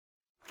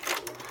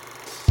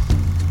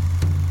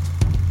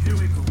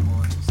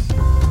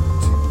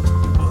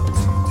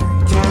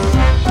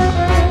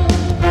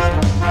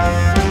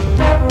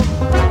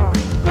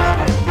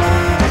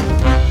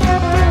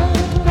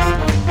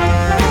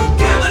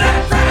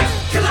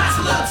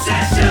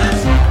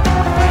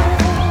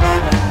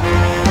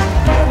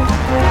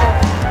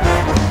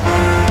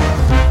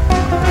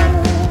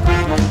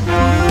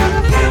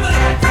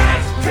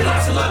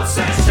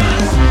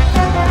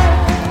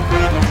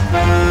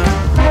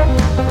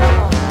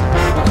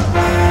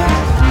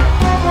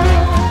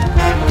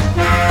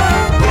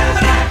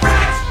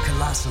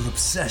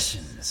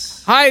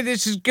Hi,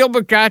 this is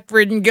Gilbert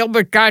Gottfried and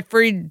Gilbert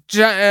Gottfried.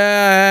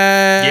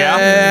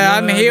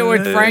 I'm here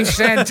with Frank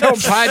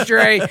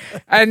Santopadre,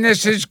 and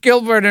this is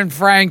Gilbert and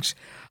Frank's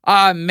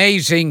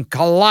amazing,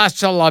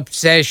 colossal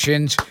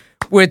obsessions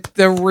with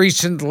the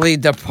recently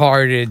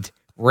departed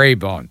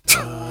Raybone.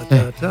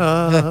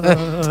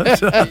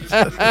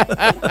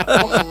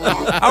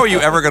 How are you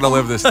ever going to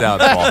live this down,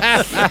 Paul?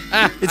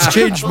 It's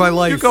changed my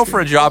life. You go for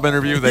a job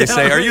interview, they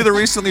say, "Are you the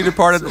recently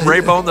departed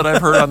Raybone that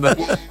I've heard on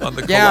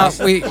the Yeah,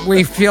 Colossus?"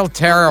 we feel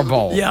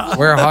terrible. Yeah.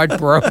 We're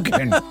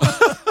heartbroken.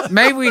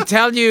 May we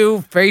tell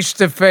you face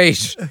to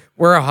face,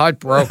 we're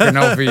heartbroken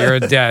over your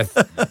death.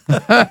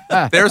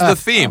 There's the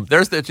theme.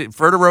 There's the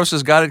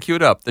Verderosa's got it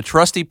queued up. The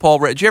trusty Paul.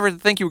 Did you ever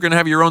think you were going to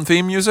have your own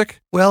theme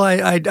music? Well,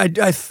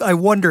 I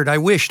wondered, I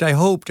wished, I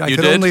hoped. I You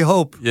could did? only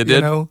hope. You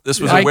did? know? This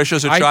was a wish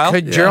as a child?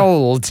 I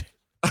cajoled.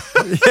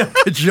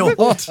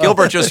 Cajoled.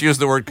 Gilbert just used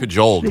the word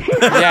cajoled.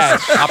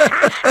 Yes.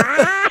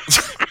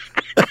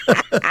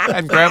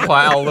 And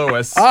Grandpa Al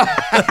Lewis.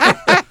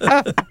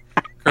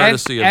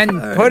 Courtesy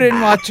and of... put in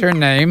what's her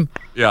name.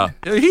 Yeah.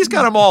 He's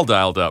got them all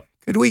dialed up.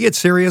 Could we get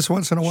serious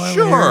once in a while?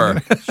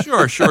 Sure.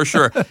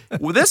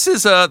 Well, this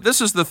is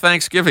the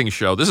Thanksgiving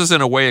show. This is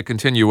in a way a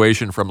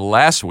continuation from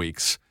last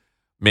week's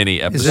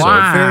mini episode. Is it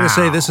fair to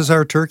say this is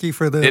our turkey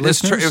for the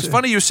listeners? It's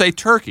funny you say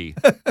turkey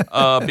because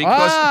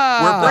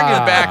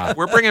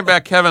we're bringing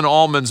back Kevin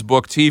Allman's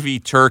book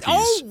TV Turkeys.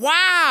 Oh,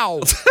 wow.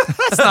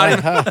 That's not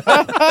even...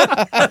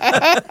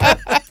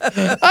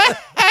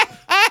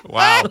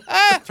 Wow.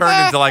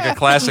 Turned into like a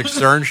classic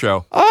Stern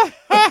show.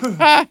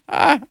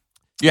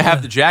 You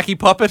have the Jackie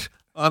puppet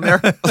on there?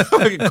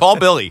 Call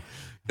Billy.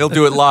 He'll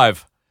do it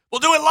live. We'll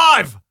do it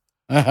live.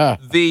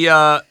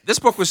 This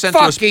book was sent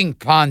to us. Fucking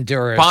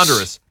ponderous.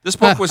 Ponderous. This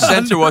book was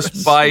sent to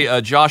us by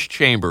Josh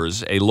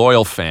Chambers, a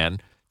loyal fan.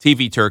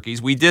 TV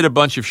Turkeys. We did a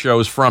bunch of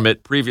shows from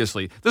it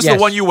previously. This is the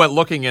one you went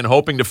looking in,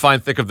 hoping to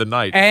find Thick of the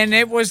Night. And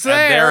it was there.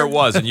 And there it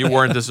was, and you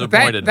weren't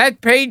disappointed. That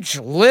page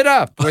lit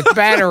up with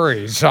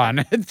batteries on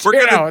it.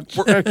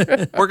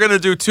 We're gonna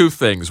do two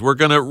things. We're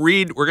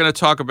gonna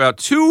talk about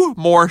two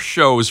more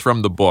shows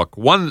from the book.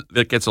 One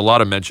that gets a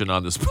lot of mention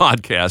on this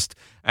podcast,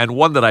 and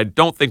one that I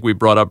don't think we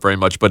brought up very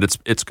much, but it's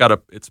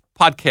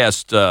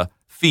podcast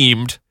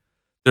themed.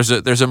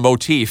 There's a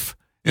motif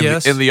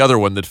in the other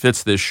one that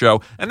fits this show.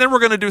 And then we're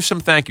going to do some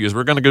thank yous.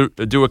 We're going to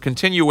do a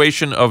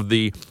continuation of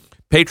the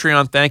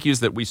Patreon thank yous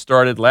that we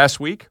started last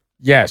week.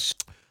 Yes.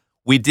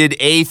 We did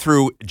A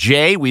through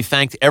J. We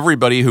thanked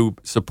everybody who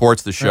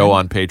supports the show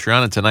on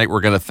Patreon. And tonight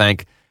we're going to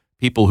thank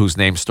people whose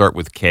names start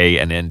with K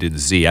and end in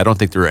Z. I don't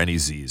think there are any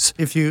Zs.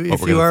 If you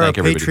are a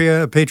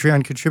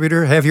Patreon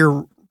contributor, have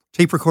your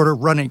tape recorder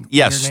running.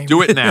 Yes,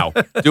 do it now.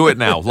 Do it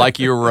now, like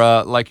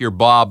your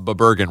Bob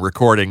Bergen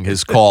recording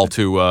his call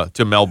to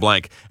Mel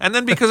Blanc. And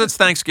then because it's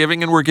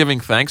Thanksgiving and we're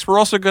giving thanks, we're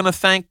also going to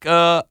thank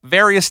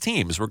various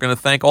teams. We're going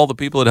to thank all the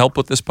people that helped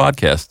put this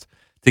podcast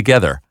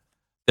together.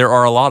 There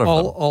are a lot of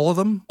them. All of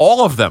them?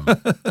 All of them.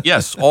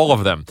 Yes, all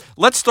of them.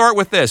 Let's start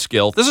with this,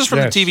 Gil. This is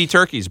from the TV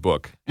Turkeys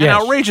book. An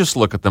outrageous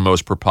look at the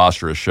most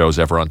preposterous shows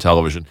ever on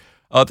television.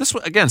 This,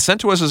 again, sent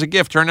to us as a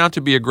gift, turned out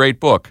to be a great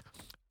book.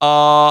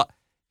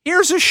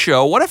 Here's a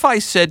show. What if I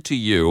said to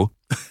you,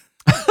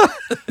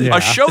 a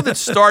show that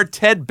starred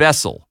Ted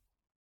Bessel?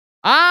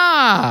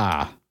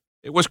 Ah.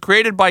 It was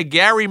created by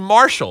Gary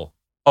Marshall,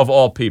 of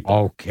all people.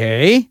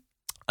 Okay.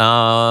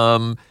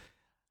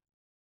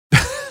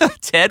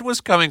 Ted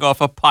was coming off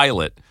a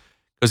pilot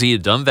because he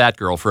had done That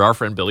Girl for our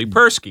friend Billy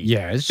Persky.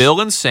 Yes. Bill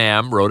and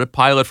Sam wrote a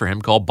pilot for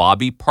him called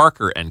Bobby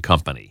Parker and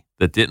Company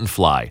that didn't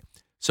fly.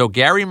 So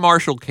Gary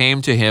Marshall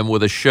came to him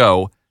with a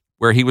show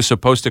where he was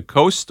supposed to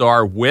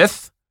co-star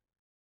with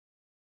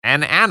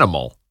an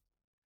animal.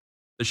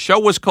 The show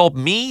was called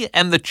Me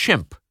and the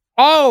Chimp.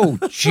 Oh,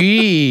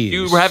 geez.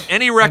 Do you have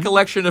any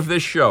recollection of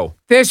this show?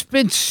 There's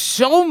been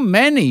so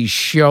many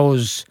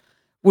shows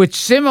with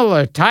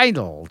similar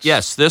titles.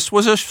 Yes, this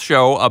was a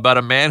show about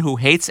a man who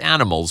hates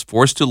animals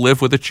forced to live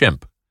with a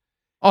chimp.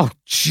 Oh,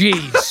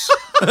 jeez.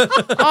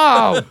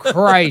 Oh,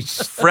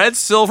 Christ. Fred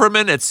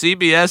Silverman at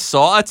CBS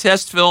saw a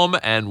test film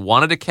and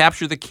wanted to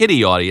capture the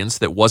kiddie audience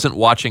that wasn't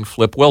watching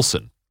Flip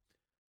Wilson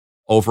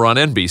over on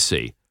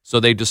NBC. So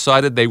they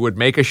decided they would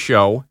make a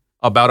show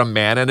about a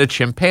man and a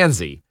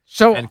chimpanzee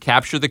and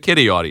capture the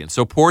kiddie audience.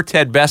 So poor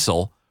Ted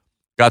Bessel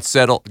got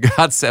settled,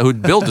 who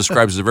Bill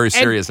describes as a very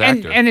serious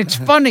actor. And it's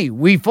funny.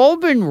 We've all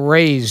been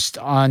raised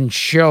on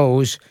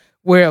shows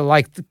where,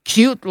 like, the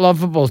cute,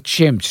 lovable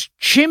chimps.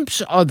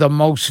 Chimps are the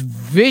most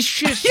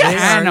vicious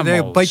animals.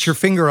 They bite your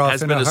finger off.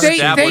 Has been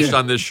established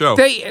on this show.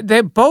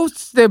 They're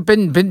both, there have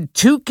been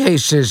two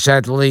cases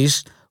at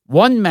least,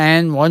 one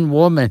man, one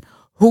woman,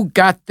 who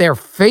got their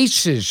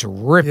faces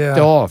ripped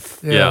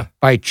off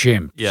by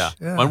chimps. Yeah.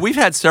 And we've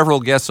had several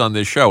guests on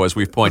this show, as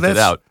we've pointed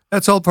out.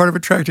 That's all part of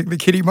attracting the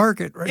kitty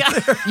market, right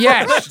there.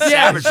 Yes.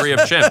 Savagery of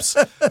chimps.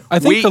 I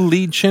think the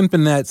lead chimp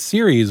in that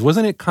series,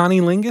 wasn't it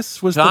Connie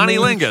Lingus? Connie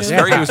Lingus.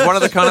 He was one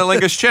of the Connie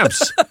Lingus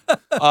chimps.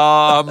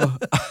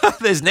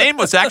 His name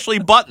was actually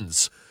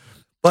Buttons.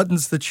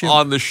 Buttons the chimp.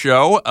 On the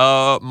show,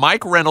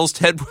 Mike Reynolds,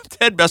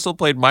 Ted Bessel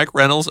played Mike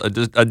Reynolds,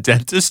 a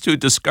dentist who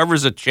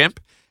discovers a chimp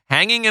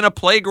hanging in a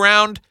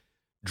playground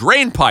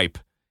drain pipe.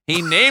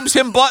 He names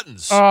him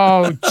Buttons.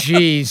 Oh,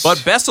 jeez.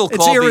 But Bessel It's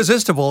called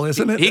irresistible,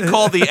 isn't it? He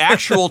called the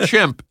actual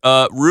chimp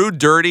rude,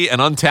 dirty,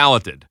 and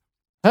untalented.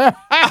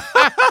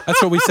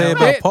 That's what we say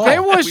about Paul.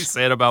 We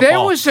say it about there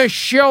Paul. was a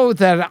show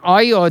that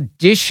I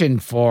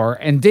auditioned for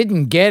and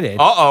didn't get it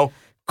Uh-oh.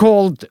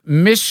 called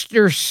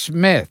Mr.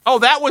 Smith. Oh,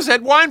 that was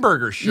Ed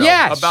Weinberger's show.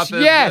 Yes, About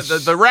the yes.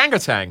 the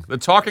orangutan, the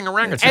talking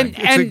orangutan.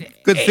 It's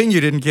a good thing you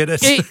didn't get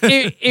it.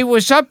 It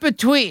was up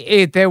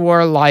between, there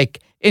were like,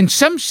 in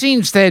some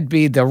scenes there'd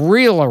be the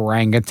real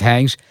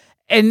orangutans,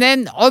 and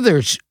then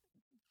others,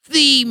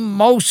 the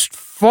most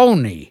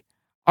phony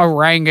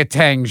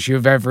orangutans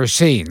you've ever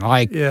seen.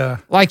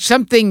 Like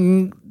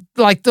something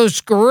like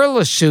those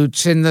gorilla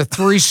suits in the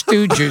Three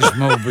Stooges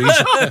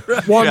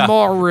movies. One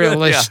more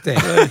realistic.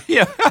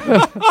 Yeah.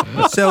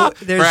 So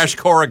there's Crash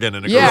Corrigan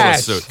in a gorilla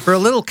suit. For a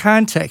little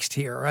context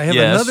here, I have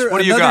What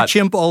do you another got?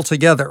 chimp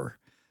altogether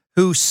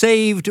who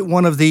saved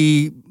one of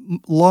the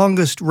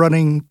longest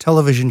running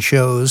television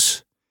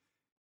shows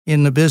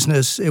in the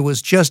business. It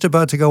was just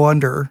about to go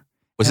under.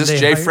 Was this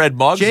J. Fred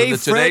Muggs of the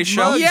Today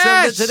Show?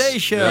 Yes. The Today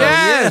Show.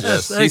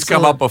 Yes. He's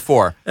come up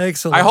before.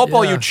 Excellent. I hope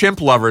all you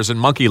chimp lovers and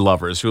monkey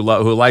lovers who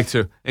like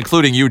to,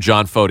 including you,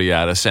 John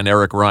Fodiatis and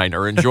Eric Ryan,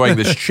 are enjoying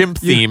this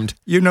chimp-themed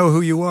You know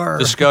who you are.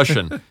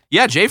 discussion.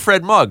 Yeah, J.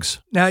 Fred Muggs.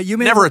 Now, you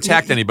may Never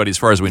attacked anybody as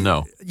far as we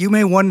know. You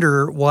may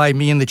wonder why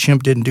Me and the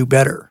Chimp didn't do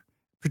better,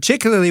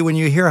 particularly when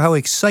you hear how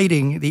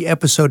exciting the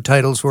episode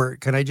titles were.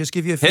 Can I just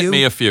give you a few? Hit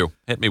me a few.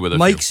 Hit me with a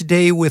Mike's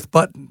Day with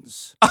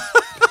Buttons. few.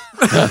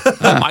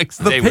 Mike's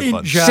Day with paint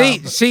Buttons.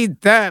 job. See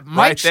that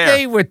Mike's there.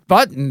 Day with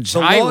Buttons.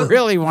 I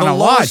really want to The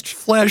Lost watch.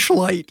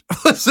 Flashlight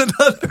was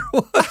another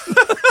one.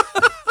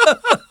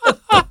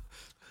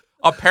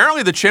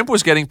 Apparently, the chimp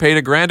was getting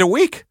paid $1,000 a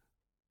week.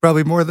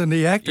 Probably more than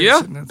the actors.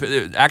 Yeah.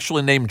 And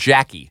Actually named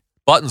Jackie.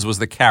 Buttons was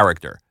the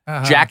character.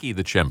 Jackie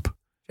the chimp.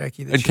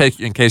 Jackie the In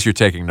Chimp. case you're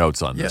taking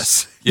notes on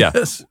this. Yes. Yeah.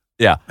 Yes.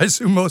 Yeah. I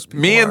assume most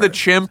people Me and are. the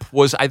Chimp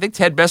was, I think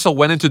Ted Bessel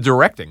went into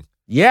directing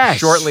Yes.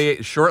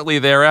 shortly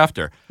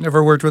thereafter.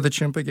 Never worked with a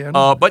chimp again.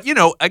 But,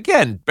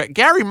 again,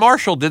 Gary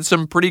Marshall did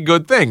some pretty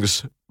good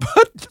things.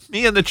 But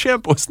Me and the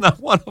Chimp was not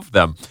one of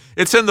them.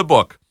 It's in the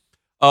book.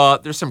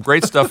 There's some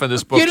great stuff in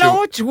this book, You know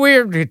what's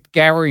weird with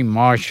Gary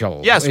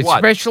Marshall? Yes, what?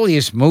 Especially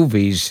his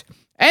movies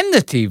and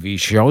the TV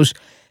shows.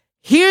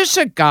 Here's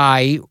a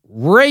guy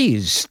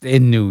raised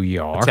in New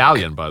York.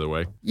 Italian, by the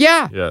way.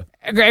 Yeah. Yeah.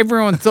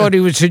 Everyone thought he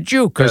was a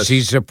Jew because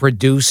he's a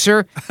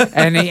producer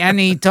and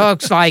he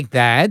talks like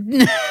that.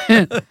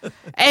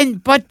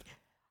 But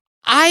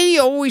I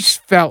always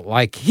felt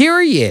like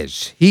here he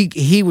is.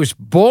 He was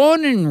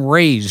born and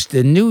raised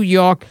in New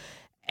York.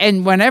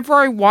 And whenever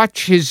I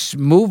watch his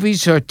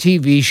movies or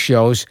TV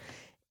shows,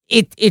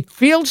 it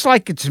feels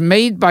like it's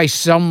made by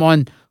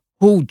someone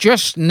who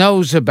just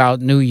knows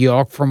about New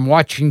York from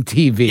watching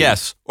TV.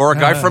 Yes. Or a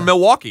guy from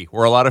Milwaukee,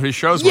 where a lot of his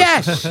shows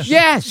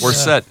Yes. were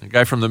set. A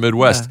guy from the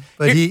Midwest.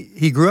 But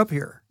he grew up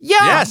here. Yeah,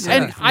 Yes,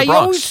 and from the I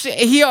Bronx.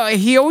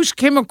 he always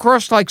came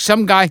across like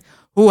some guy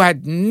who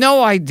had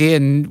no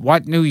idea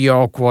what New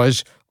York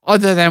was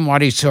other than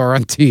what he saw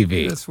on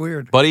TV. That's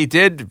weird. But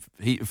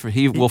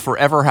he will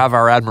forever have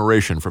our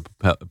admiration for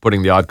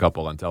putting The Odd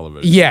Couple on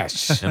television.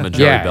 Yes, Him and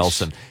Jerry yes.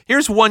 Belson.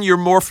 Here's one you're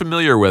more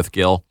familiar with,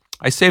 Gil.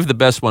 I saved the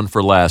best one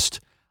for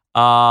last.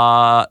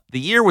 The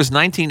year was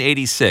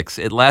 1986.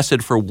 It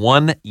lasted for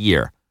 1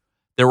 year.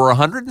 There were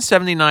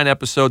 179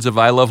 episodes of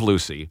I Love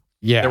Lucy.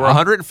 Yeah, There were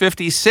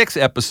 156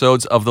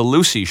 episodes of The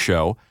Lucy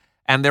Show.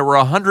 And there were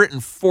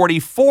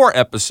 144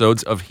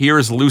 episodes of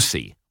Here's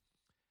Lucy.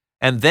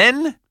 And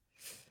then,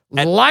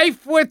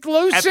 Life with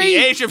Lucy. at the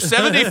age of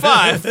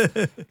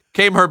 75,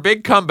 came her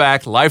big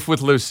comeback, Life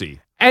with Lucy.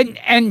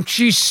 And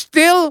she's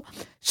still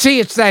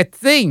it's that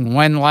thing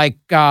when like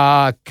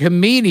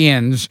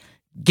comedians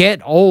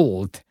get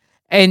old,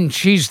 and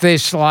she's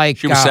this like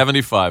She was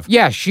 75.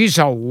 Yeah, she's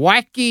a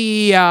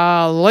wacky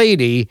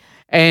lady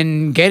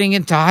and getting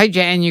into hijack,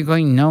 and you're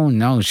going,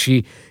 no,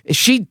 she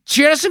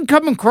doesn't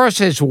come across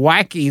as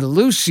wacky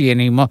Lucy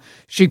anymore.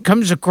 She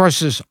comes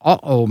across as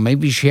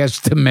maybe she has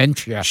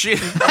dementia.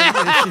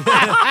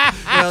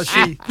 Well,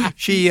 she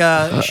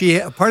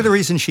part of the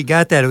reason she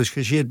got that was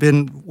because she had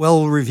been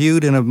well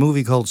reviewed in a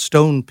movie called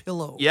Stone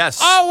Pillow. Yes.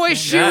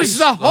 She was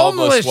the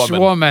homeless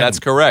woman. That's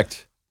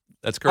correct.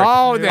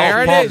 Oh,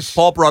 there it is.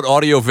 Paul brought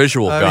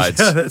audio-visual guides.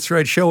 Yeah, that's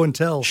right. Show and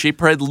tell. She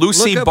played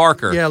Lucy Look up-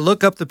 Barker. Yeah,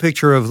 look up the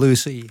picture of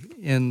Lucy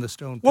in the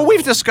Stone Pillow. Well,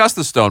 we've discussed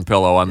the Stone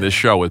Pillow on this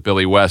show with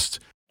Billy West.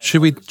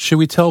 Should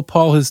we tell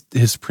Paul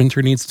his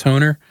printer needs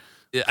toner?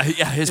 Yeah,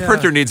 his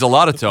printer needs a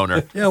lot of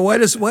toner. Yeah, why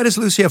does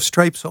Lucy have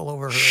stripes all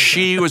over her?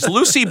 She was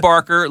Lucy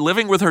Barker,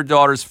 living with her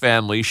daughter's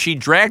family. She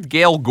dragged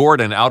Gail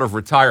Gordon out of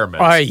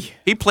retirement. Aye.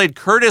 He played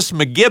Curtis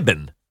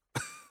McGibbon,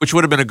 which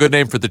would have been a good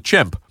name for the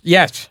chimp,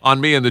 Yes. on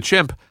Me and the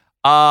Chimp.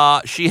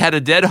 She had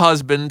a dead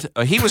husband.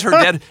 He was her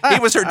dead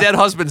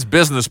husband's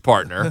business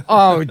partner.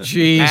 Oh,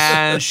 jeez.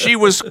 And she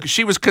was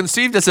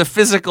conceived as a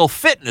physical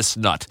fitness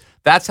nut.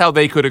 That's how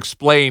they could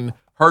explain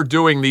her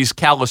doing these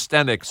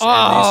calisthenics and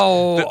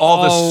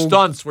all the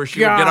stunts where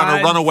she would get on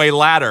a runaway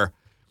ladder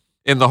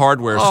in the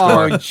hardware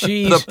store.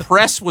 Jeez. The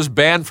press was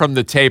banned from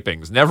the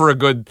tapings. Never a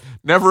good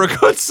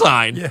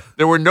sign. Yeah.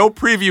 There were no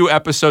preview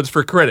episodes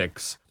for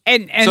critics.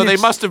 And so they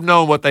must have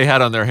known what they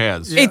had on their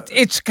hands.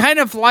 It's kind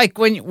of like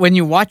when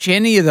you watch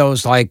any of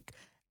those, like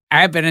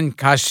Abbott and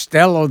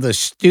Costello, the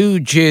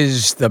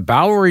Stooges, the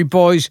Bowery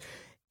Boys.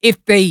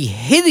 If they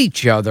hit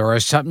each other or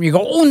something, you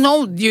go, "Oh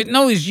no,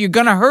 you're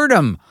gonna hurt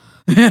them."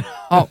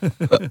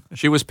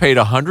 She was paid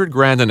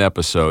 $100,000 an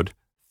episode.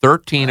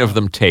 13 of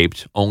them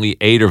taped. Only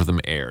 8 of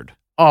them aired.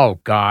 Oh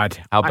God!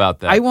 How about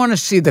that? I want to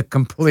see the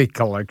complete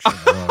collection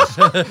of those.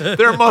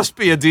 There must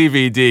be a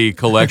DVD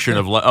collection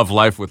of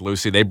Life with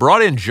Lucy. They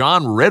brought in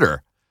John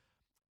Ritter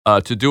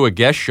to do a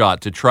guest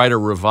shot to try to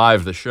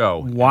revive the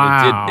show.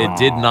 Wow. It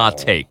did not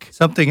take.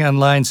 Something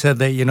online said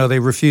that, they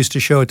refused to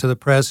show it to the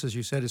press, as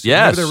you said.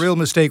 Yes. Maybe the real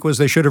mistake was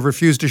they should have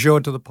refused to show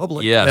it to the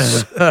public.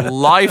 Yes.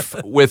 Life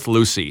with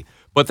Lucy.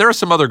 But there are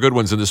some other good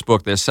ones in this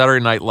book. There's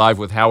Saturday Night Live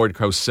with Howard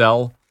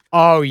Cosell.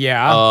 Oh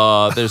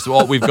yeah.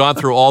 We've gone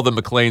through all the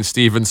McLean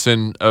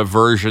Stevenson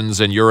versions,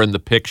 and You're in the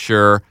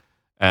Picture,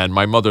 and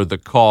My Mother the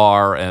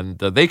Car, and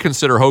they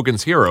consider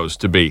Hogan's Heroes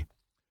to be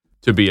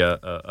a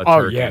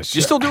turkey. Yes.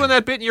 You still doing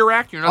that bit in your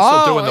act? You're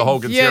not still doing the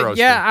Hogan's Heroes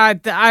thing.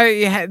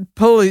 Yeah,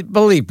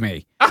 believe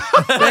me.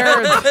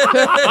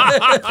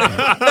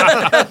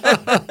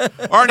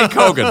 Arnie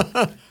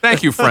Kogan.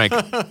 Thank you, Frank.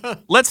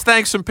 Let's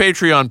thank some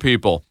Patreon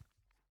people.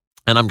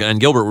 And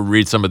Gilbert will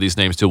read some of these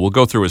names, too. We'll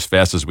go through as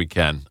fast as we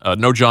can.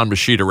 No John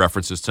Machida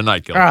references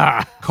tonight,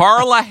 Gilbert.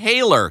 Carla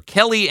Haler,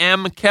 Kelly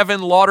M.,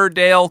 Kevin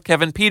Lauderdale,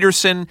 Kevin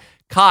Peterson,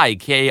 Kai,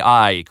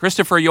 K.I.,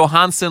 Christopher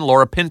Johansson,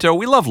 Laura Pinto.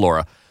 We love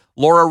Laura.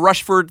 Laura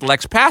Rushford,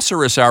 Lex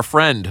Passeris, our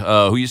friend,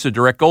 who used to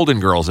direct Golden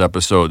Girls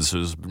episodes,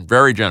 who's been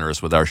very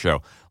generous with our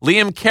show.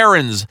 Liam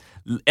Cairns,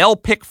 L.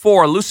 Pick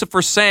 4,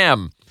 Lucifer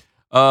Sam,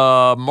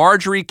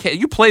 Marjorie K.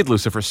 You played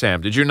Lucifer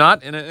Sam, did you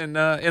not, in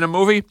a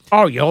movie?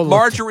 Oh, yo.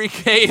 Marjorie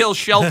Cahill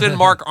Shelton,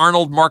 Mark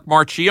Arnold, Mark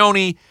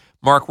Marchioni,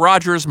 Mark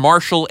Rogers,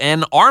 Marshall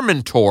N.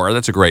 Armentor.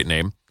 That's a great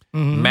name.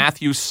 Mm-hmm.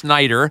 Matthew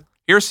Snyder.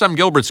 Here's some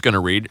Gilbert's going to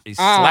read. He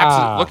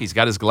slaps look, he's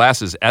got his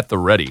glasses at the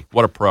ready.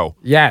 What a pro.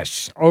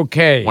 Yes.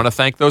 Okay. Want to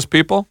thank those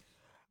people?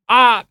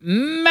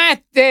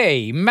 Matt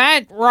Day,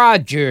 Matt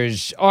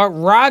Rogers, or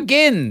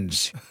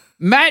Roggins.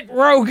 Matt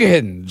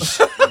Rogans.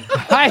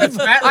 That's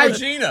Matt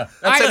Regina.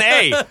 That's an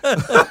A.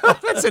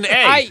 That's an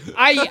A.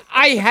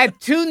 I had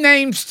 2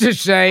 names to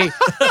say,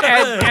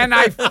 and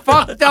I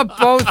fucked up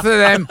both of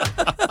them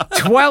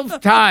 12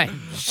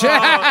 times.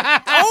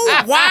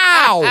 Oh,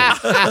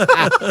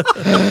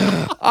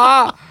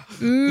 wow.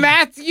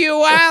 Matthew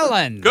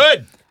Allen.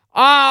 Good.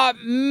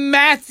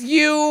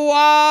 Matthew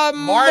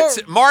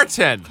Martin.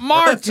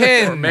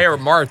 Martin. Mayor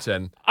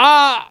Martin.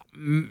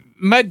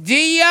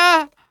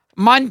 Medea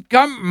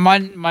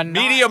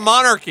Media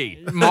Monarchy.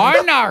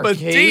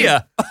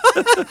 Medea.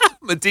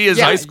 Medea's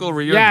high school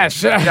reunion.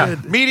 Yes. Yeah.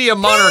 Media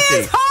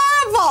Monarchy.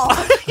 Horrible.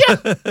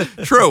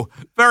 True.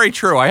 Very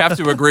true. I have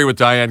to agree with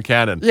Diane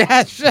Cannon.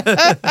 Yes.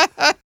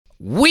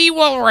 We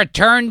will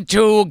return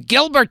to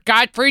Gilbert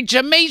Gottfried's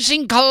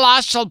Amazing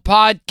Colossal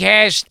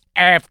Podcast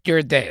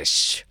after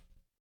this.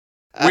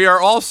 We are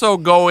also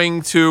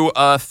going to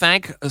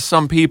thank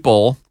some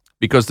people,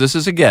 because this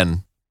is,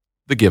 again,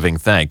 the Giving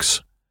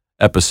Thanks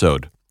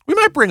episode. We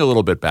might bring a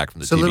little bit back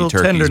from the TV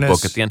Turkeys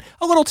book at the end.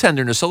 A little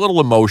tenderness, a little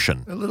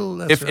emotion. A little,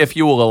 if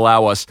you will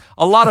allow us.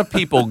 A lot of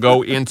people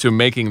go into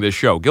making this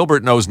show.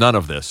 Gilbert knows none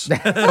of this. And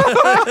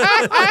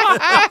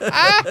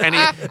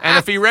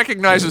if he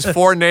recognizes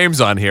 4 names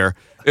on here,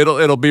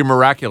 it'll be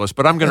miraculous.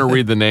 But I'm going to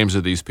read the names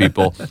of these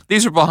people.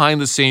 These are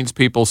behind-the-scenes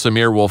people,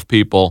 Samir Wolf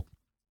people.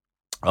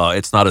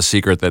 It's not a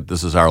secret that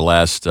this is our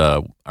last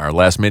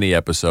mini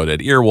episode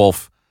at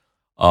Earwolf.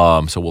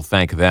 So we'll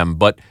thank them.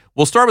 But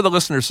we'll start with the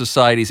listener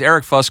societies.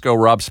 Eric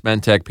Fusco, Rob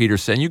Smentek, Peter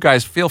Sen. You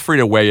guys feel free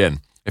to weigh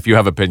in if you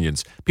have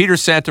opinions. Peter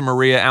Santa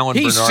Maria, Alan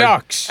He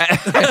Bernard. sucks.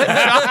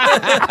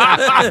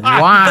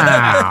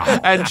 Wow.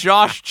 And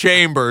Josh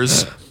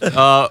Chambers,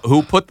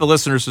 who put the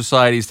listener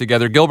societies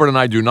together. Gilbert and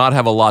I do not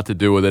have a lot to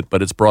do with it,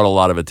 but it's brought a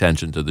lot of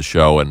attention to the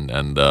show,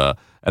 and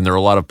there are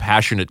a lot of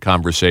passionate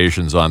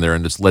conversations on there,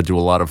 and it's led to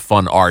a lot of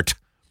fun art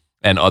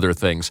and other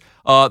things.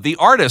 The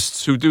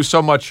artists who do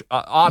so much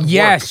odd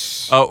work,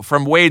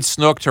 from Wade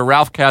Snook to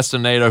Ralph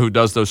Castaneda, who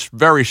does those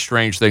very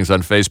strange things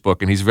on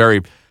Facebook, and he's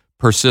very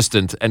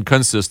persistent and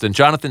consistent.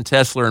 Jonathan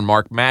Tesler and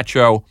Mark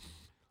Macho,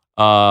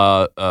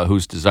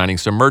 who's designing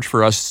some merch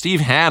for us. Steve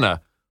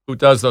Hanna, who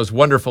does those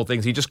wonderful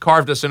things. He just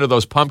carved us into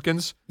those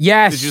pumpkins.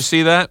 Yes. Did you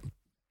see that?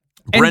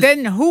 And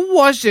then who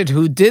was it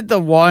who did the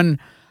one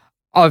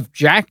of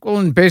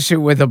Jacqueline Bissett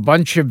with a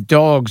bunch of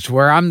dogs,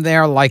 where I'm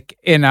there like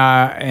in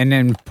an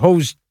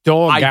imposed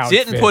dog I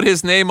outfit. didn't put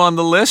his name on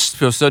the list,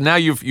 so now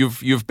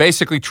you've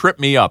basically tripped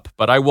me up.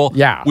 But I will.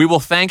 Yeah. We will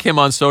thank him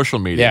on social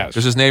media Yes.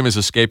 because his name is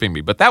escaping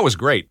me. But that was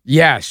great.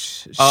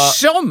 Yes.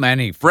 So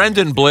many.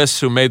 Brendan Bliss,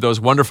 who made those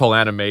wonderful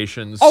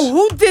animations. Oh,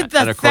 who did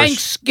the And of course,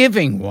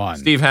 Thanksgiving one?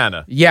 Steve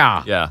Hanna.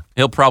 Yeah. Yeah,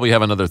 he'll probably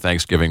have another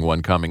Thanksgiving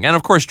one coming. And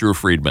of course, Drew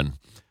Friedman,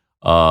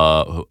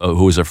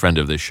 who is a friend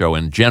of this show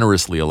and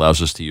generously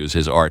allows us to use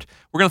his art.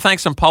 We're going to thank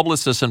some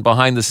publicists and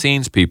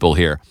behind-the-scenes people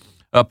here.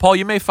 Paul,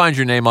 you may find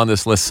your name on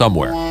this list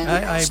somewhere.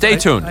 Stay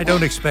tuned. I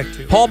don't expect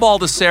to. Paul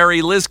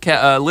Baldessari, Liz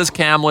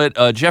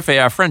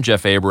Camlett, our friend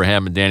Jeff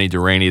Abraham, and Danny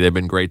Duraney. They've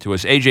been great to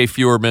us. AJ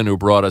Feuerman, who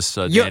brought us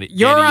You're Danny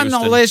on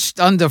Houston. the list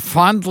under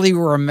fondly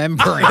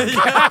remembering.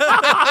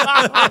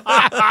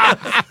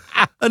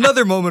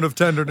 Another moment of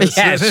tenderness.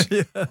 Yes.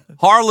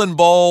 Harlan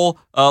Bowl,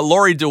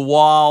 Lori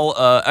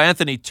DeWall,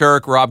 Anthony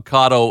Turk, Rob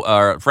Cotto,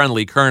 our friend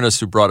Lee Kernis,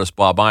 who brought us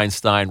Bob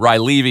Einstein, Ry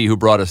Levy, who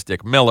brought us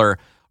Dick Miller,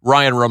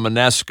 Ryan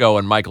Romanesco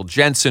and Michael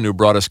Jensen, who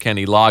brought us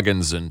Kenny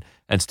Loggins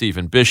and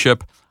Stephen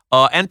Bishop,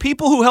 and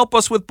people who help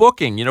us with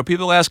booking. You know,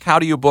 people ask, how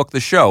do you book the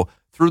show?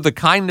 Through the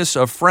kindness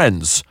of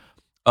friends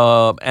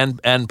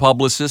and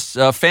publicists.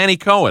 Fanny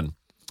Cohen,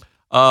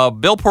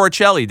 Bill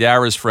Porcelli,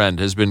 Dara's friend,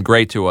 has been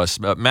great to us.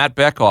 Matt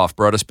Beckoff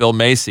brought us Bill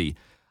Macy.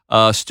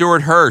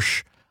 Stuart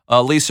Hirsch,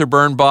 Lisa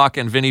Birnbach,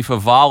 and Vinny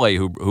Favale,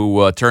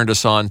 who turned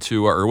us on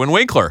to Erwin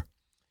Winkler.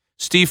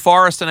 Steve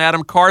Forrest and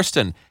Adam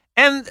Karsten.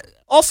 And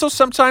also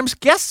sometimes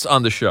guests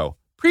on the show.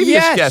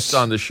 Previous guests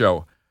on the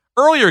show.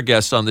 Earlier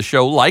guests on the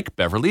show like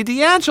Beverly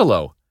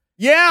D'Angelo.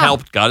 Yeah.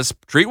 Got us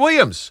Treat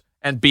Williams.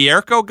 And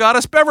Bierko got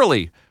us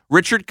Beverly.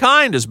 Richard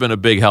Kind has been a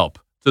big help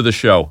to the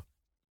show,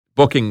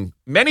 booking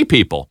many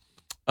people.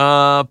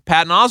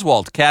 Patton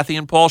Oswalt, Kathy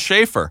and Paul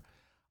Schaefer.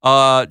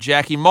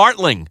 Jackie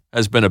Martling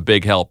has been a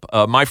big help.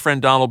 My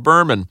friend Donald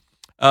Berman.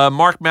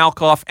 Mark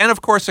Malkoff. And,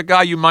 of course, a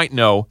guy you might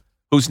know,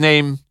 whose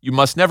name you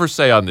must never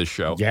say on this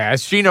show.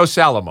 Yes. Gino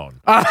Salamone.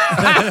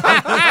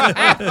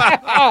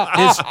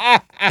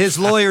 His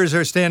lawyers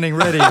are standing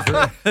ready.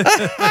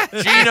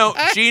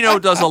 Gino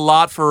does a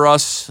lot for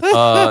us.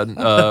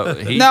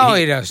 He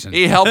doesn't.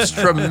 He helps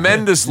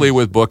tremendously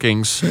with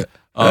bookings. He's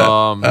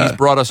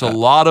brought us a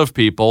lot of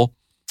people.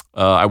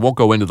 I won't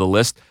go into the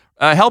list.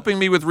 Helping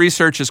me with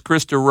research is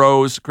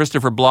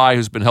Christopher Bly,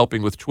 who's been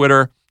helping with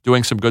Twitter,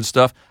 doing some good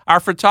stuff. Our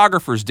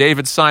photographers,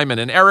 David Simon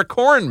and Eric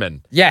Kornman.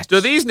 Yes. Do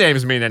these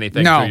names mean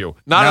anything No. to you?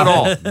 Not at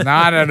all.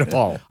 Not at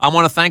all. I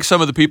want to thank some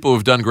of the people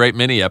who've done great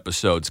mini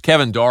episodes.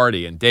 Kevin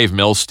Doherty and Dave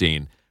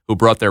Milstein, who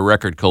brought their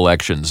record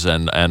collections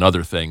and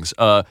other things.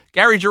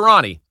 Gary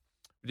Girani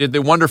did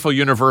the wonderful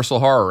Universal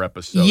Horror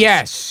episodes.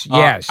 Yes.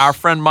 Our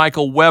friend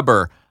Michael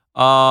Weber,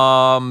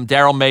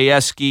 Daryl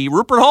Mayeski,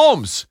 Rupert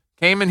Holmes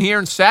came in here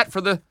and sat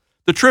for the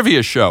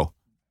trivia show.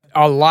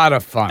 A lot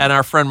of fun. And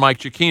our friend Mike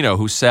Giacchino,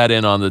 who sat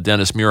in on the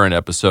Dennis Murin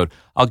episode.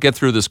 I'll get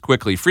through this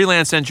quickly.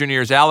 Freelance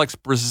engineers Alex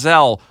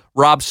Brazel,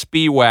 Rob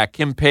Spiewak,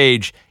 Kim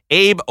Page,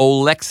 Abe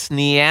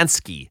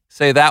Oleksniansky.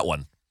 Say that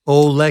one.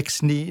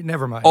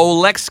 Never mind.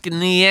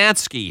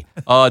 Oleksniansky.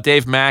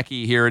 Dave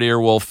Mackey here at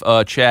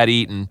Earwolf. Chad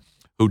Eaton,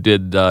 who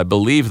did, I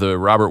believe, the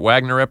Robert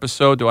Wagner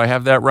episode. Do I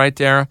have that right,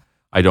 Dara?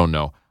 I don't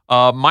know.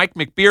 Mike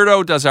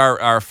McBeardo does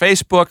our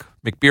Facebook.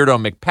 McBeardo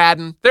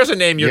McPadden. There's a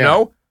name you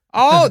know.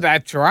 Oh,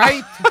 that's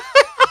right.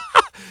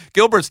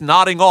 Gilbert's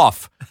nodding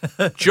off.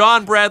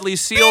 John Bradley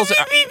Seals,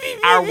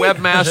 our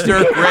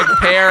webmaster. Greg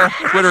Pear,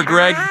 Twitter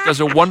Greg,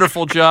 does a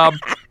wonderful job.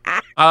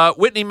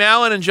 Whitney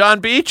Mallon and John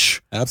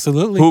Beach.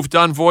 Absolutely. Who've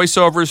done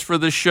voiceovers for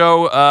the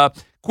show.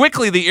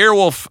 Quickly, the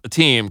Earwolf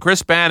team.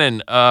 Chris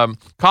Bannon,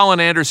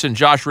 Colin Anderson,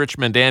 Josh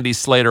Richmond, Andy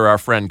Slater, our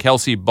friend,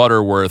 Kelsey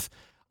Butterworth,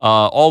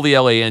 all the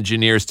LA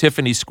engineers,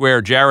 Tiffany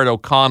Square, Jared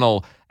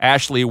O'Connell,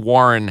 Ashley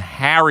Warren,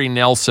 Harry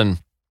Nelson,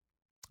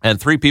 and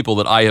three people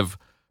that I have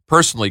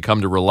personally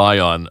come to rely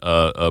on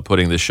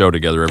putting this show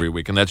together every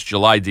week, and that's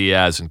July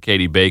Diaz and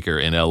Katie Baker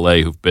in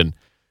L.A., who've been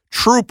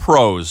true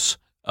pros,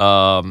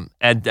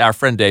 and our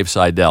friend Dave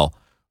Seidel,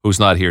 who's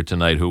not here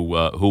tonight,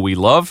 who we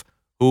love,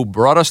 who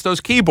brought us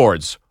those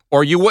keyboards,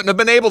 or you wouldn't have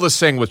been able to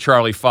sing with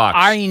Charlie Fox.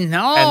 I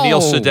know. And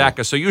Neil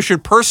Sedaka, so you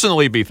should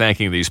personally be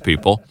thanking these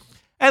people.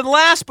 And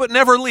last but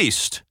never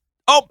least,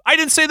 I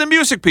didn't say the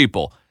music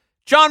people,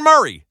 John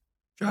Murray.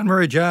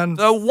 John.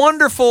 The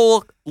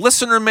wonderful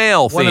listener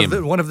mail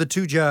theme. One of the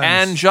two Johns.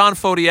 And John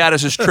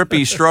Fodiatis'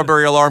 trippy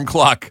strawberry alarm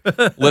clock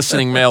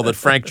listening mail that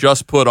Frank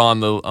just put on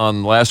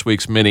last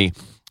week's mini.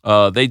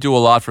 They do a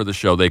lot for the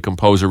show. They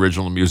compose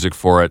original music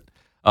for it.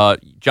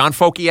 John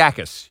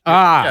Fokiakis.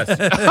 Yes.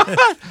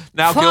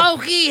 Now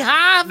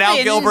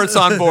Gilbert's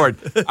on board.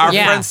 Our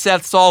friend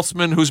Seth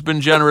Saltzman, who's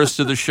been generous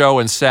to the show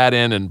and sat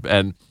in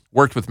and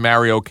worked with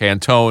Mario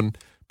Cantone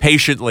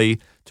patiently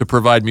to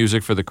provide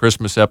music for the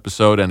Christmas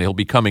episode, and he'll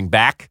be coming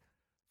back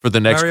for the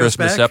next Mario's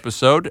Christmas back.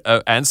 episode,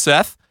 and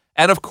Seth.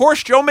 And, of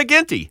course, Joe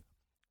McGinty.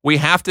 We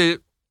have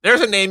to – there's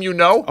a name you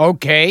know.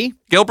 Okay.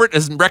 Gilbert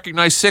has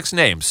recognized 6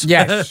 names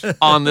Yes.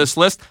 on this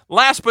list.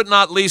 Last but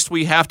not least,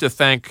 we have to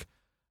thank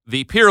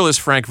the peerless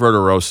Frank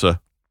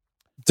Verderosa,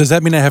 Does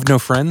that mean I have no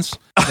friends?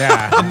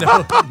 Yeah.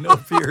 No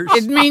fears.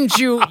 It means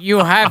you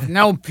have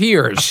no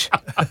peers.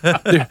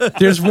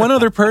 There's one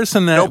other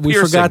person that No we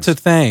piercings. forgot to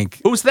thank.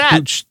 Who's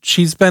that?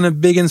 She's been a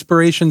big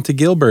inspiration to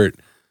Gilbert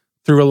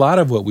through a lot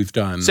of what we've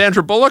done.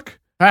 Sandra Bullock?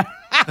 Right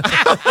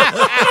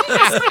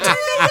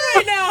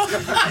now.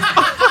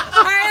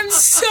 I am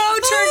so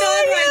turned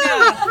on right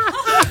now.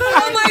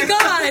 Oh my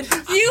God.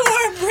 You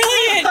are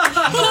brilliant.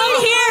 Come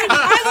here.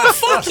 I will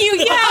fuck you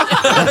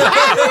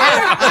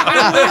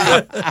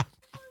yet.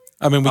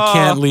 I mean, we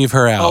can't leave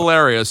her out.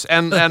 Hilarious.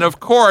 And of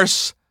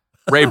course,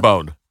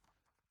 Raybone.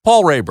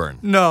 Paul Rayburn.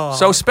 No.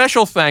 So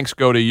special thanks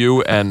go to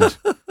you and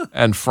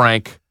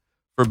Frank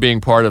for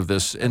being part of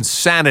this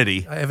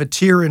insanity I have a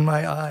tear in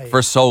my eye.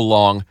 for so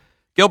long.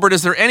 Gilbert,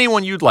 is there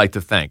anyone you'd like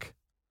to thank?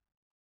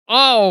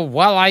 Oh,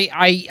 well,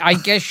 I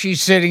guess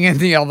she's sitting in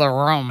the other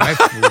room.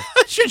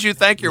 Should you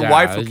thank your Yeah,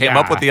 wife who came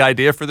up yeah. with the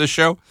idea for this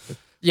show?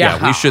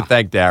 Yeah. We should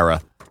thank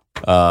Dara.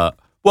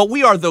 Well,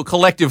 we are the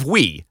collective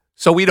we,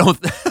 so we don't...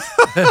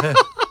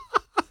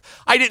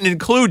 I didn't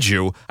include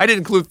you. I didn't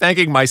include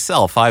thanking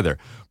myself either.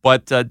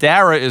 But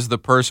Dara is the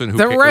person who...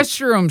 The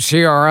restrooms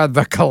here are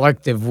the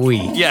collective we.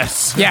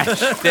 Yes. Yes.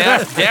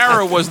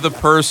 Dara was the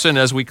person,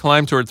 as we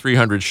climbed toward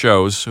 300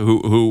 shows,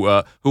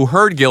 who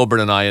heard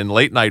Gilbert and I in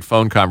late night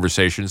phone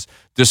conversations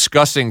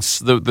discussing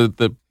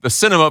the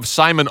cinema of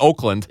Simon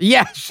Oakland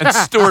Yes. and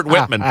Stuart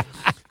Whitman.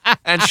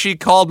 And she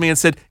called me and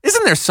said,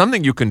 "Isn't there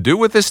something you can do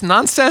with this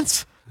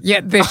nonsense?"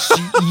 Yeah, this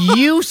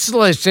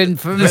useless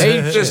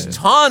information. Just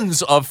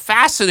tons of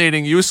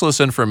fascinating, useless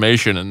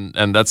information,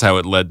 and that's how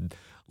it led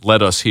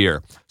us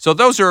here. So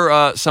those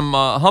are some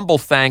humble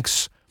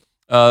thanks,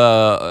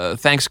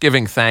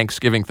 giving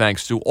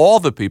thanks to all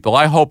the people.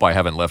 I hope I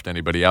haven't left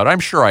anybody out. I'm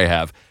sure I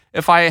have.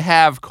 If I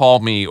have,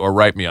 call me or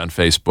write me on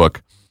Facebook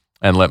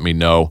and let me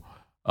know,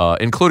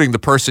 including the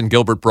person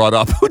Gilbert brought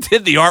up who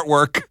did the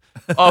artwork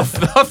of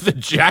the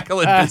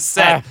Jacqueline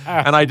Bisset.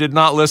 And I did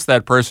not list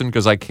that person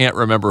because I can't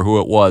remember who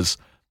it was.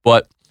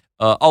 But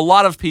a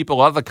lot of people, a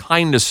lot of the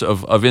kindness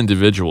of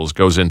individuals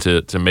goes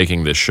into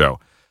making this show.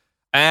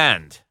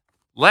 And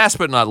last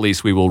but not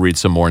least, we will read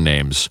some more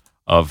names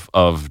of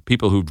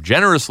people who've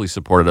generously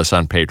supported us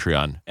on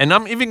Patreon. And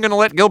I'm even going to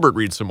let Gilbert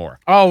read some more.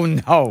 Oh,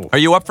 no. Are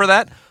you up for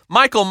that?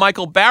 Michael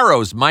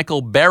Barrows,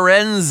 Michael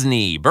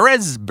Berezny,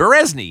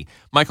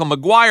 Michael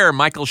McGuire,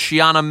 Michael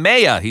Shiana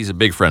Maya. He's a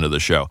big friend of the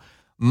show.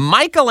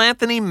 Michael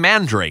Anthony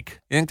Mandrake.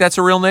 You think that's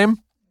a real name?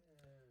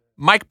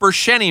 Mike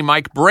Bersheni,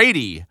 Mike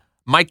Brady,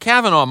 Mike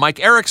Kavanaugh, Mike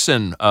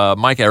Erickson.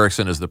 Mike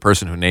Erickson is the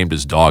person who named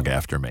his dog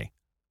after me.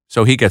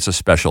 So he gets a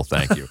special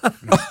thank you.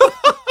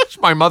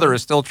 My mother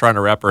is still trying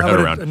to wrap her head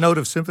around. A note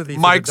of sympathy for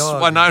Mike's, the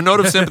dog. a note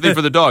of sympathy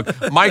for the dog.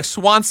 Mike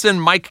Swanson,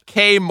 Mike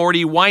K,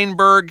 Morty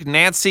Weinberg,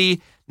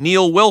 Nancy,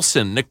 Neil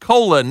Wilson,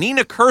 Nicola,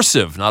 Nina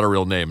Cursive, not a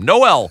real name,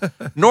 Noel,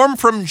 Norm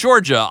from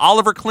Georgia,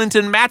 Oliver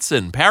Clinton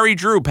Matson, Parry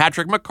Drew,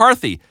 Patrick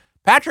McCarthy.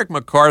 Patrick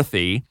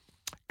McCarthy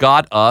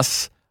got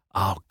us,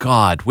 oh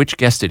God, which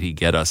guest did he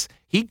get us?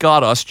 He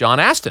got us John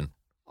Astin.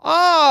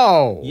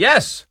 Oh.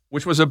 Yes,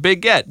 which was a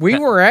big get. We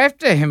were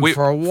after him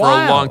for a while.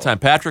 For a long time.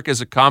 Patrick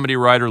is a comedy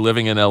writer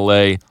living in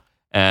L.A.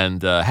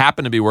 and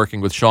happened to be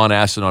working with Sean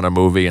Astin on a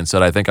movie and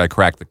said, "I think I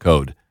cracked the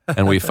code."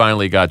 And we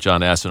finally got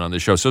John Astin on the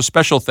show. So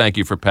special thank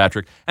you for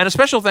Patrick. And a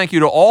special thank you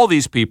to all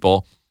these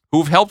people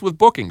who've helped with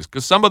bookings,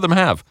 because some of them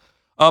have.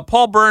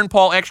 Paul Byrne,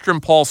 Paul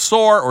Ekstrom, Paul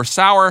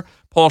Sauer,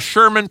 Paul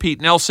Sherman,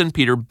 Pete Nelson,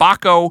 Peter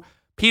Bacco,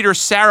 Peter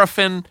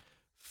Sarafin,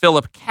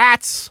 Philip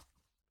Katz,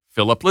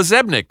 Philip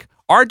Lezebnik,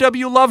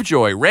 R.W.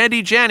 Lovejoy,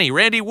 Randy Janney,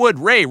 Randy Wood,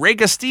 Ray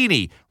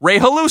Gastini, Ray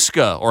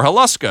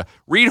Haluska,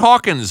 Reed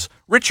Hawkins,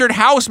 Richard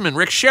Hausman,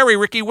 Rick Sherry,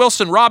 Ricky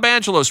Wilson, Rob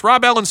Angelos,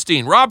 Rob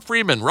Ellenstein, Rob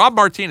Freeman, Rob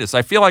Martinez.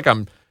 I feel like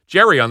I'm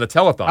Jerry on the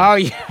telethon. Oh,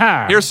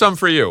 yeah. Here's some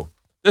for you.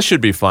 This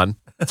should be fun.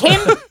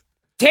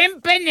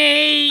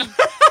 Timpani.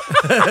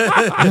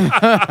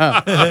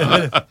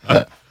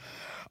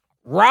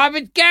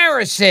 Robert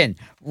Garrison.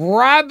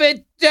 Robert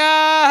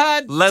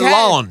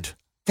Lalonde.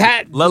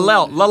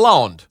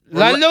 Lalonde.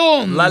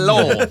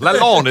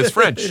 It's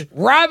French.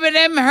 Robert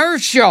M.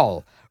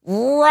 Herschel.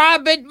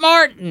 Robert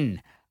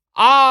Martin.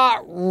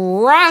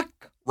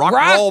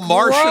 Rock'n'roll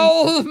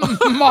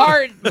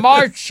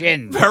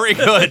Martian. Very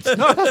good.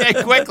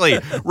 Okay, quickly.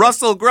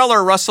 Russell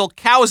Greller, Russell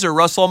Kauser,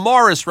 Russell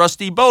Morris,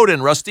 Rusty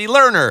Bowden, Rusty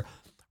Lerner.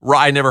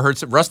 I never heard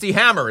some. Rusty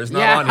Hammer is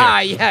not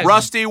on here. Yeah.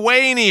 Rusty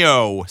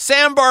Wainio.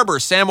 Sam Barber,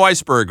 Sam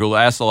Weisberg, who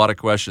asked a lot of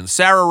questions.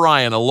 Sarah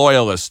Ryan, a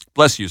loyalist.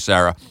 Bless you,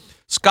 Sarah.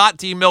 Scott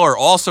D. Miller,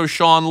 also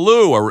Sean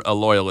Liu, a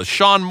loyalist.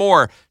 Sean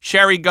Moore,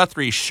 Sherry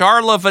Guthrie,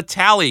 Charla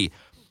Vitale,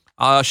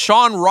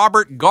 Sean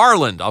Robert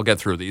Garland. I'll get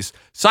through these.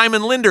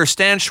 Simon Linder,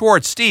 Stan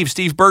Schwartz,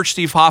 Steve Birch,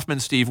 Steve Hoffman,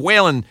 Steve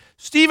Whalen,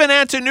 Stephen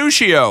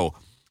Antonuccio,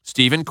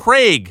 Stephen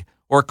Craig,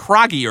 or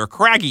Craggy,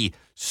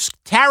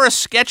 Tara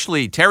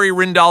Sketchley, Terry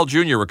Rindall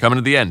Jr., we're coming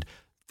to the end.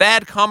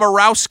 Thad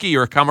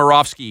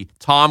Komarovsky,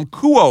 Tom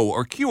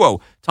Kuo,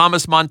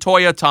 Thomas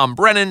Montoya, Tom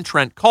Brennan,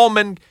 Trent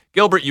Coleman.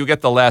 Gilbert, you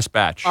get the last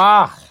batch.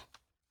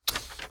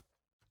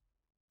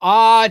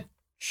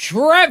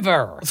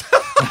 Trevor.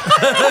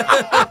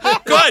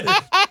 Good.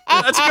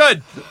 That's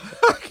good.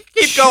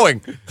 Keep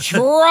going.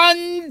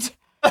 Trond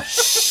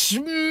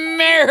Smervich.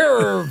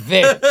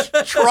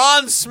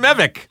 Tron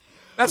Smevik.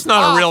 That's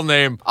not a real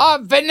name.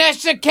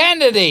 Vanessa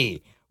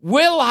Kennedy.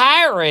 Will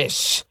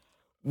Harris.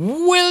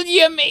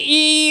 William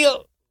E.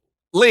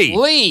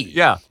 Lee.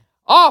 Yeah.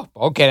 Oh,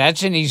 okay,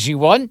 that's an easy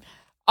one.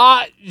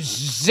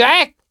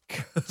 Zach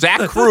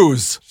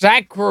Cruz.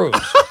 Zach Cruz.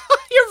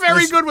 You're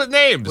very good with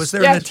names. Was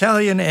there an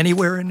Italian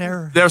anywhere in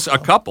there? There's a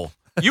couple.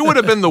 You would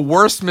have been the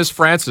worst Miss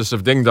Francis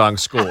of Ding Dong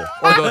School,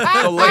 or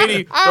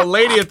the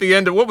lady at the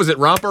end of what was it,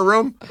 Romper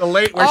Room? The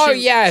late where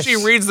yes. she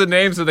reads the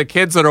names of the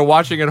kids that are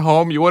watching at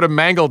home. You would have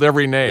mangled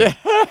every name.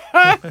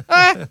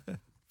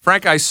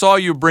 Frank, I saw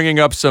you bringing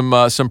up some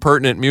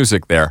pertinent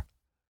music there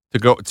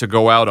to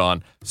go out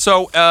on.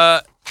 So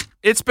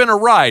it's been a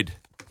ride.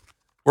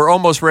 We're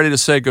almost ready to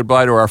say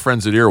goodbye to our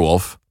friends at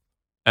Earwolf.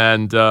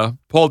 And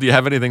Paul, do you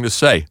have anything to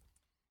say?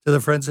 To the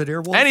friends at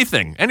Earwolf?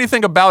 Anything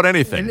about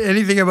anything.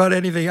 Anything about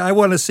anything. I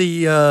want to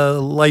see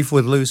Life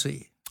with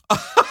Lucy.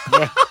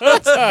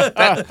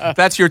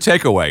 That's your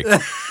takeaway.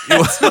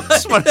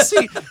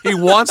 He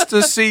wants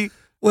to see.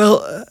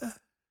 Well,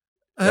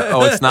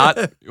 it's not.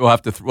 We'll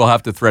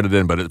have to thread it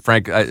in. But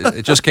Frank,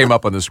 it just came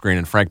up on the screen,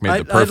 and Frank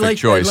made the perfect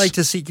choice. I'd like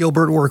to see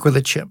Gilbert work with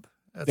a chimp.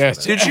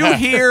 Yes. Did you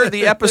hear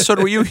the episode?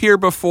 Were you here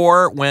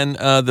before when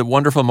the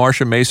wonderful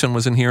Marcia Mason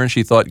was in here, and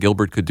she thought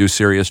Gilbert could do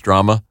serious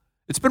drama?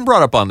 It's been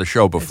brought up on the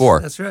show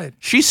before. That's right.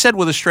 She said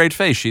with a straight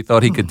face she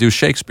thought he could do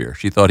Shakespeare.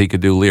 She thought he could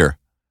do Lear.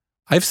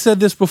 I've said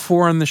this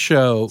before on the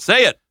show.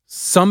 Say it.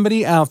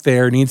 Somebody out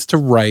there needs to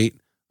write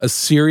a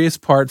serious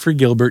part for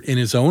Gilbert in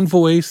his own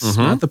voice,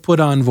 not the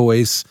put-on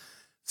voice,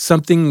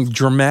 something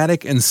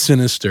dramatic and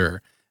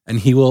sinister, and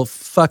he will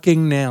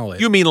fucking nail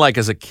it. You mean like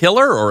as a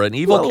killer or an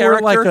evil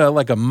character? Or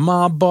like a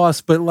mob boss,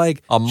 but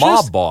like a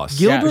mob boss.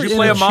 Gilbert Did you in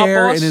play a a mob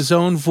chair boss? in his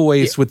own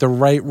voice with the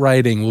right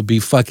writing will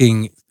be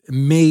fucking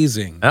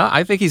amazing.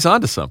 I think he's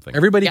onto something.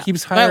 Everybody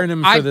keeps hiring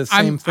him for the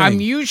same thing. I'm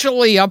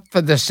usually up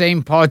for the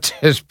same parts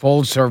as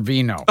Paul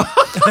Sorvino.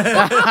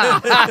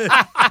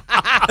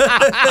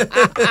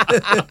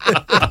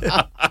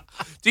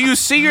 Do you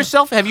see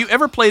yourself? Have you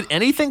ever played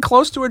anything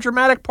close to a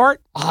dramatic part?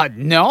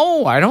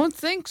 No, I don't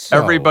think so.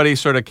 Everybody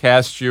sort of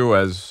casts you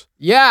as...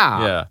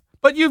 Yeah. Yeah.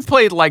 But you've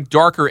played like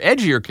darker,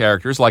 edgier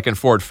characters like in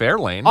Ford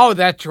Fairlane. Oh,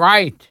 that's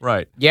right.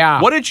 Right. Yeah.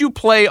 What did you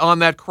play on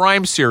that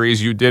crime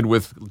series you did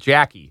with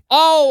Jackie?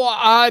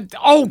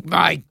 Oh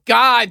my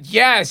God,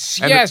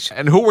 yes, yes.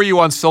 And who were you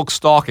on Silk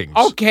Stockings?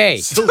 Okay.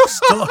 Silk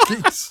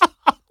Stockings.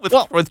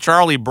 with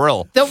Charlie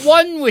Brill. The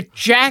one with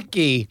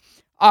Jackie,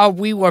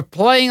 we were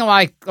playing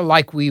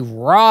like we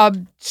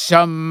robbed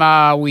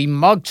we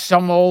mugged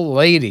some old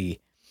lady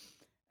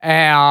who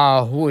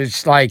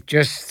was like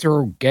just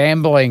through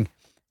gambling.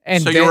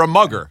 And so you're a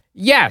mugger.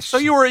 Yes. So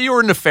you were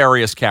a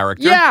nefarious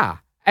character. Yeah.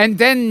 And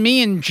then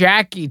me and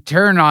Jackie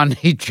turn on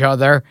each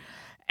other,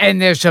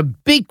 and there's a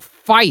big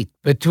fight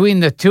between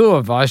the two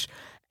of us,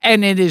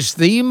 and it is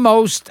the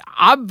most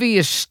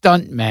obvious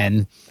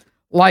stuntmen.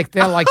 Like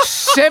they're like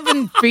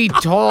 7 feet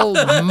tall,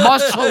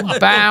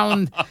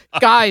 muscle-bound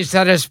guys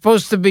that are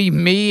supposed to be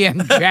me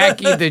and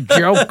Jackie the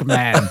Joke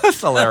Man.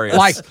 That's hilarious.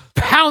 Like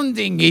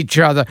pounding each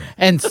other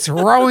and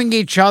throwing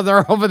each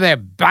other over their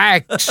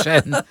backs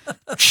and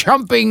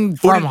jumping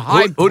from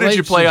high places. Who did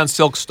you play on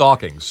Silk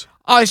Stockings?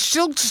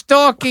 Silk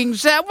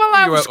Stockings.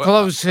 I was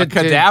closer a to...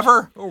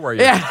 cadaver? Who were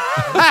you? Yeah.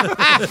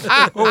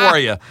 Who were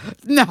you?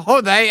 No,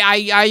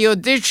 I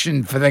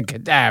auditioned for the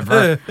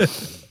cadaver.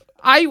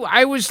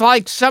 I was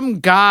like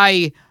some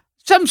guy,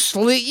 some A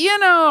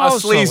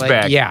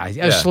sleazebag. Yeah,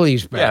 a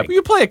sleazebag. Yeah, but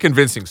you play a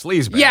convincing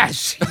sleazebag.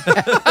 Yes.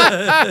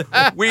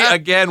 We,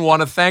 again,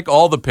 want to thank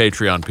all the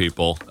Patreon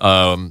people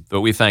that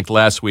we thanked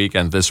last week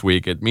and this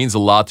week. It means a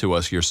lot to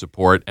us, your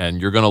support,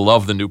 and you're going to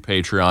love the new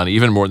Patreon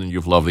even more than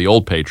you've loved the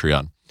old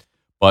Patreon.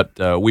 But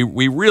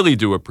we really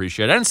do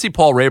appreciate it. I didn't see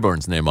Paul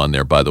Rayburn's name on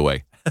there, by the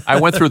way.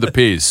 I went through the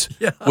P's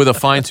with a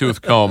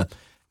fine-tooth comb.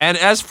 And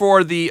as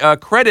for the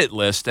credit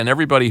list and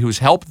everybody who's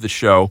helped the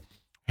show,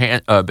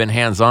 been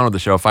hands-on with the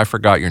show, if I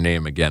forgot your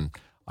name again,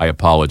 I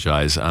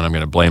apologize, and I'm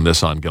going to blame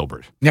this on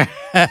Gilbert.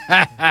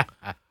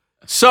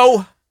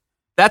 So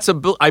that's,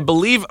 I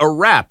believe, a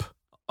wrap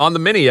on the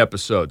mini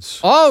episodes.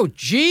 Oh,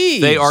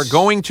 geez. They are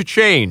going to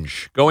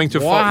change. Going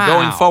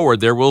forward,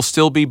 there will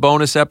still be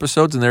bonus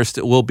episodes, and there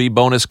still will be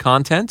bonus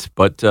content,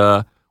 but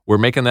we're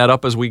making that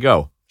up as we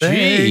go.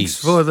 Thanks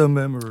for the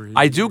memory.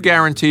 I do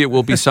guarantee it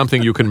will be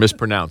something you can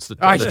mispronounce, the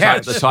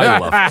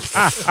title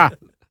of.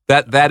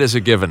 That is a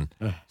given.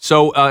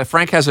 So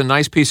Frank has a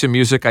nice piece of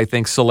music, I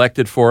think,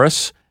 selected for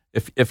us.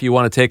 If you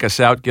want to take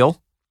us out,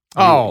 Gil.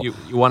 You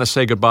want to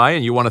say goodbye,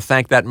 and you want to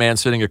thank that man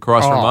sitting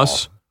across from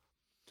us.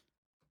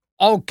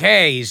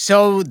 Okay,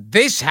 so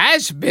this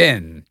has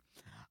been.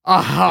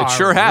 It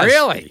sure has.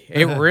 Really,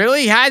 it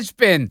really has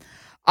been.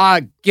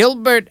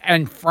 Gilbert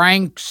and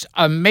Frank's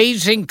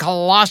Amazing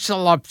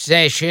Colossal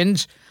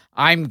Obsessions.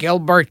 I'm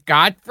Gilbert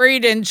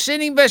Gottfried, and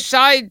sitting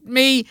beside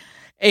me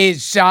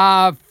is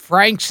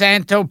Frank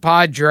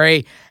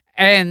Santopadre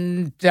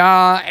and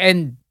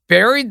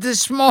buried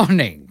this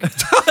morning. Do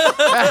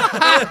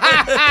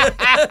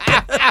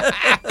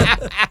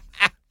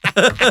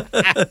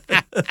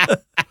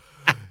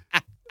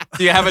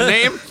you have a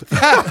name?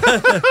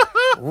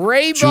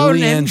 Raybone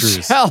Julie Andrews.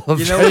 himself.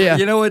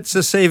 You know what's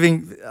a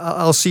saving?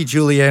 I'll see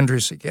Julie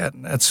Andrews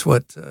again. That's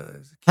what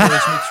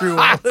carries me through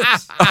all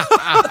this.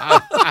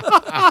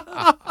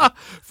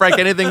 Frank,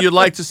 anything you'd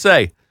like to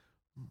say?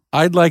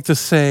 I'd like to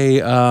say,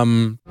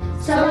 So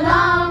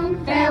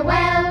long,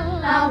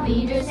 farewell, I'll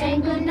be just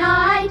saying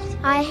goodnight.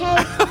 I hate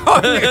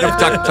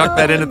Tuck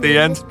that in at the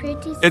end.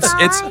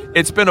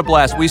 It's been a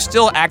blast. We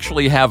still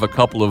actually have a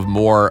couple of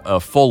more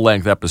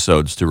full-length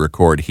episodes to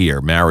record here.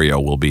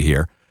 Mario will be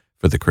here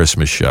for the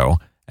Christmas show,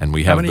 and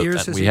we have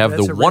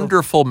the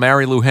wonderful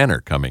Mary Lou Henner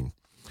coming.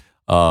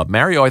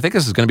 Mario, I think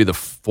this is going to be the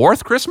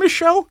 4th Christmas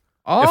show,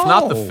 if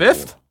not the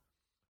 5th.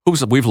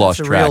 We've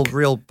lost track.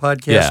 Real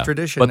podcast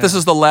tradition. But this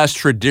is the last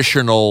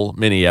traditional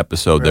mini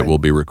episode that we'll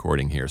be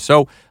recording here.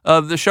 So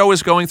the show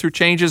is going through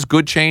changes,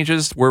 good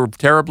changes. We're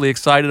terribly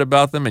excited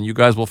about them, and you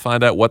guys will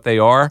find out what they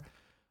are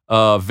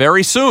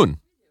very soon.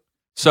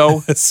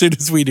 So as soon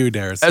as we do,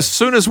 Darius. As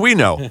soon as we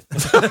know.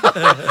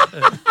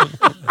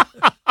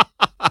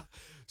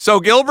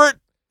 So Gilbert,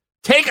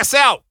 take us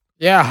out.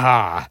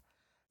 Yeah.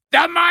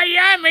 The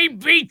Miami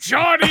Beach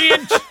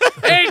audience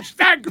is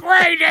the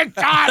greatest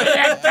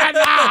audience in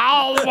the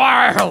whole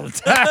world.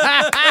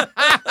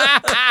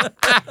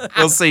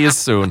 We'll see you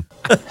soon.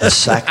 As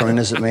saccharine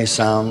as it may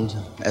sound,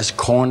 as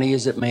corny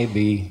as it may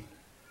be,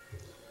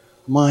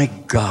 my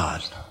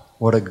God,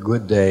 what a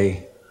good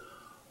day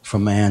for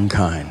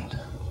mankind.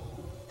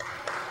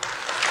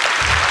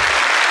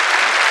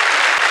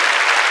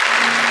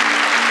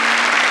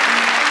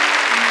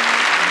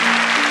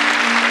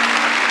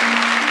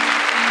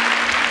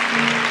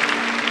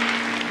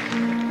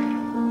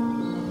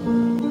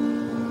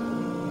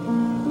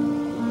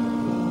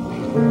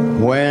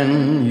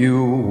 When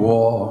you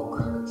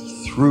walk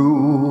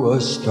through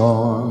a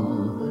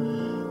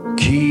storm,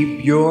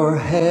 keep your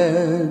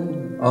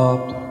head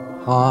up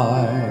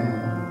high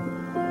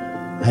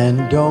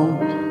and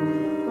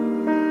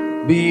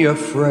don't be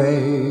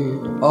afraid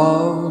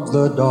of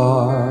the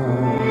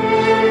dark.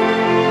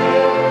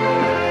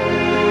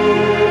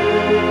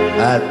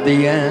 At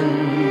the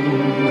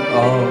end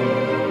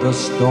of the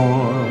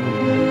storm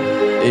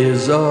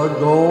is a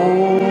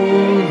golden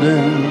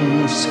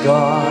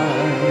sky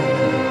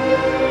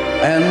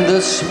and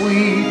the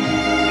sweet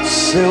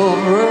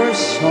silver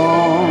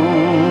song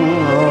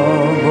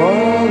of a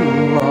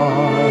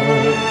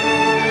lark.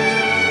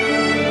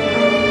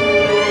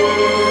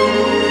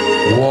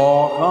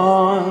 Walk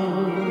on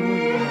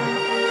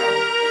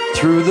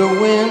through the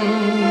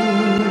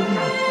wind,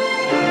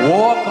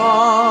 walk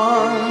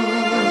on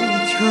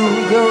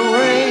through the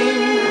rain,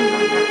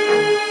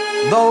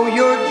 though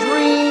your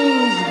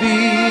dreams be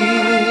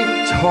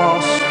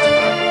tossed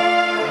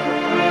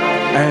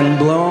and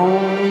blown.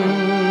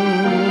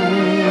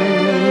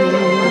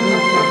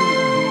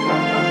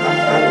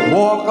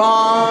 Walk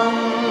on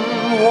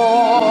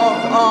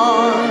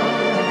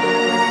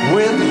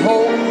with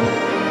hope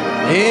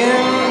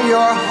in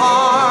your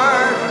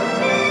heart,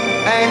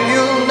 and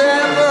you'll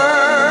never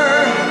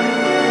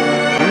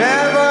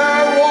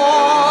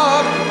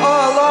walk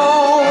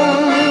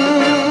alone.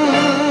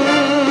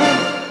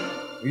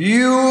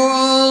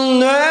 You'll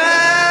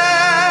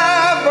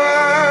never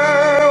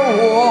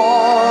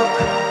walk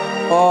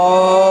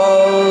alone.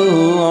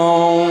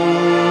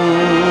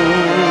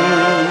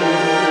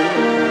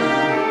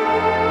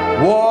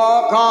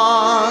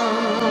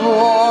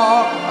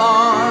 Walk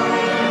on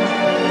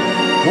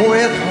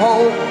with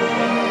hope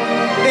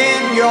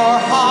in your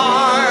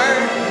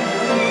heart,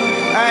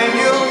 and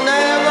you'll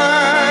never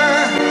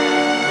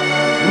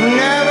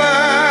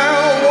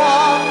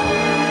walk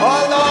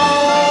alone.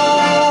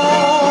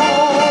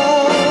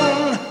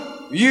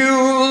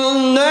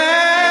 You'll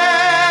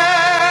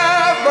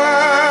never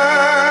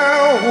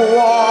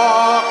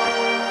walk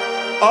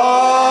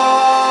alone.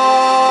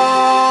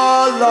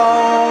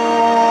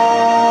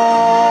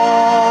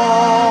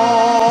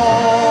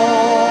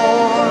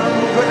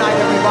 Good night,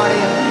 everybody,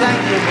 and thank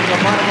you from the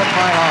bottom of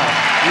my heart.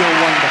 You're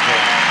wonderful.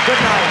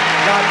 Good night.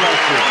 God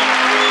bless you.